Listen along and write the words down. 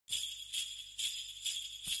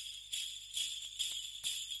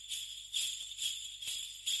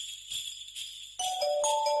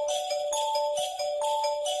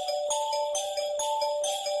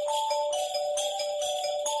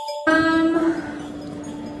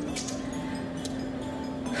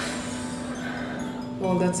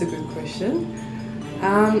Well, that's a good question.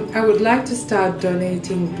 I would like to start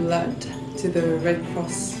donating blood to the Red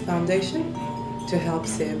Cross Foundation to help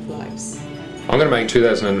save lives. I'm going to make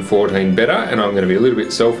 2014 better, and I'm going to be a little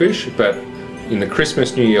bit selfish, but in the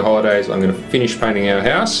Christmas New Year holidays I'm going to finish painting our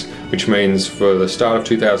house, which means for the start of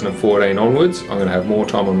 2014 onwards I'm going to have more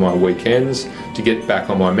time on my weekends to get back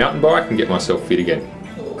on my mountain bike and get myself fit again.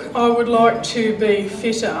 I would like to be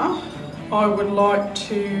fitter. I would like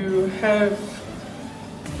to have,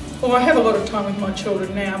 well, I have a lot of time with my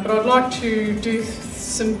children now, but I'd like to do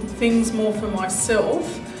some things more for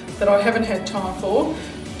myself that I haven't had time for,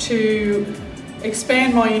 to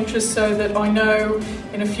expand my interests so that I know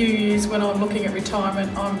in a few years when I'm looking at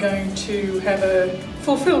retirement I'm going to have a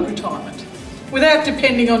fulfilled retirement without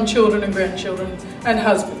depending on children and grandchildren and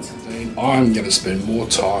husbands. I'm going to spend more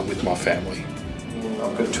time with my family.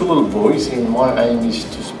 I've got 2 little boys and my aim is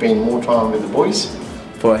to spend more time with the boys.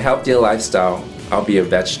 For a healthier lifestyle, I'll be a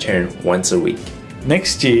vegetarian once a week.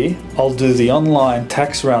 Next year, I'll do the online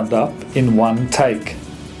tax roundup in one take.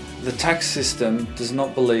 The tax system does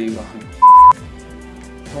not believe...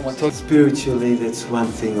 Spiritually, that's one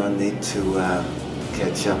thing I need to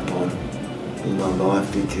catch up on in my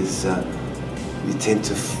life, because you tend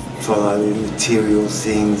to follow the material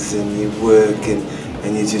things and your work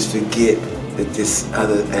and you just forget that there's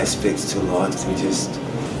other aspects to life than just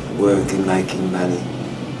work and making money.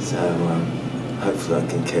 So hopefully I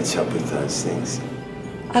can catch up with those things.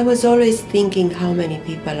 I was always thinking how many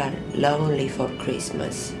people are lonely for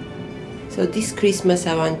Christmas. So this Christmas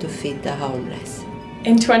I want to feed the homeless.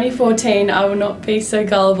 In 2014, I will not be so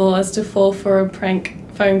gullible as to fall for a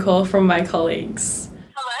prank phone call from my colleagues.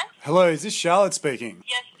 Hello? Hello, is this Charlotte speaking?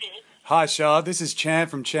 Yes, it is. Hi Charlotte, this is Champ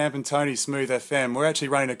from Champ and Tony Smooth FM. We're actually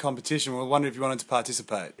running a competition. We're wondering if you wanted to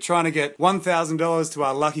participate. Trying to get $1,000 to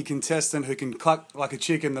our lucky contestant who can cluck like a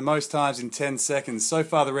chicken the most times in 10 seconds. So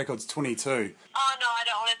far the record's 22. Oh no, I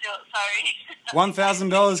don't want to do it, sorry.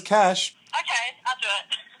 $1,000 cash. Okay, I'll do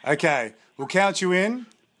it. Okay, we'll count you in.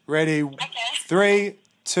 Ready? Okay. 3,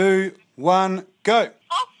 2, 1, go.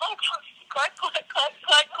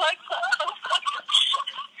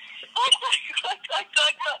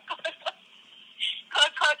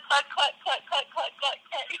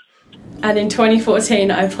 And in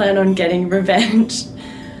 2014, I plan on getting revenge.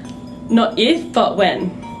 Not if, but when.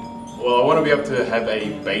 Well, I want to be able to have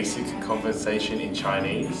a basic conversation in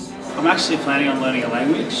Chinese. I'm actually planning on learning a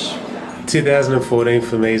language. 2014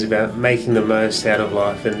 for me is about making the most out of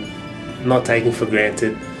life and not taking for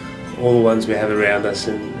granted all the ones we have around us,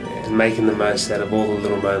 and making the most out of all the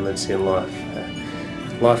little moments in life.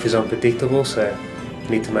 Life is unpredictable, so we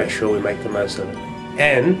need to make sure we make the most of it.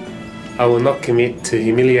 And I will not commit to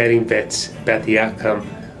humiliating bets about the outcome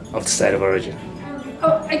of the state of origin.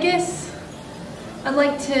 Oh, I guess I'd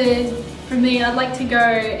like to go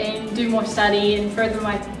and do more study and further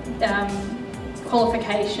my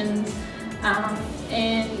qualifications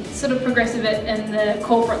and sort of progress a bit in the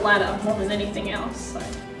corporate ladder more than anything else. So.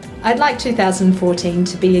 I'd like 2014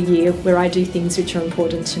 to be a year where I do things which are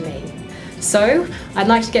important to me. So I'd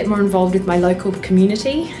like to get more involved with my local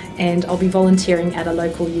community, and I'll be volunteering at a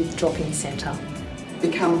local youth drop-in centre.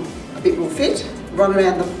 Become a bit more fit, run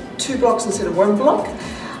around the 2 blocks instead of 1 block,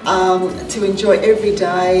 to enjoy every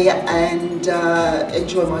day and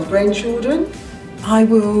enjoy my grandchildren. I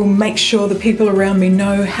will make sure the people around me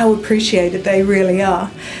know how appreciated they really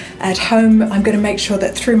are. At home, I'm going to make sure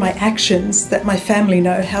that through my actions that my family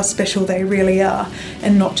know how special they really are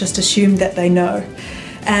and not just assume that they know.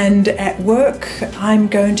 And at work, I'm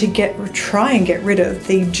going to try and get rid of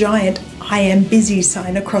the giant "I am busy"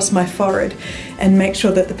 sign across my forehead and make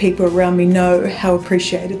sure that the people around me know how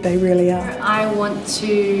appreciated they really are. I want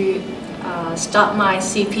to start my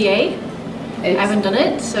CPA. I haven't done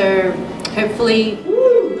it, so hopefully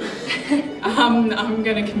I'm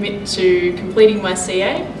going to commit to completing my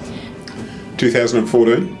CA.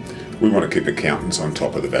 2014, we want to keep accountants on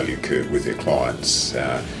top of the value curve with their clients,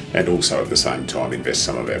 and also at the same time invest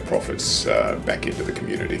some of our profits back into the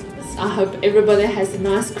community. I hope everybody has a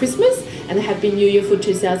nice Christmas and a Happy New Year for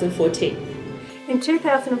 2014. In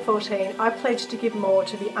 2014, I pledge to give more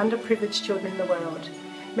to the underprivileged children in the world.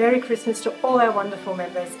 Merry Christmas to all our wonderful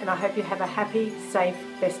members, and I hope you have a happy, safe,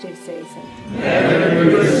 festive season.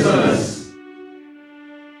 Merry Christmas!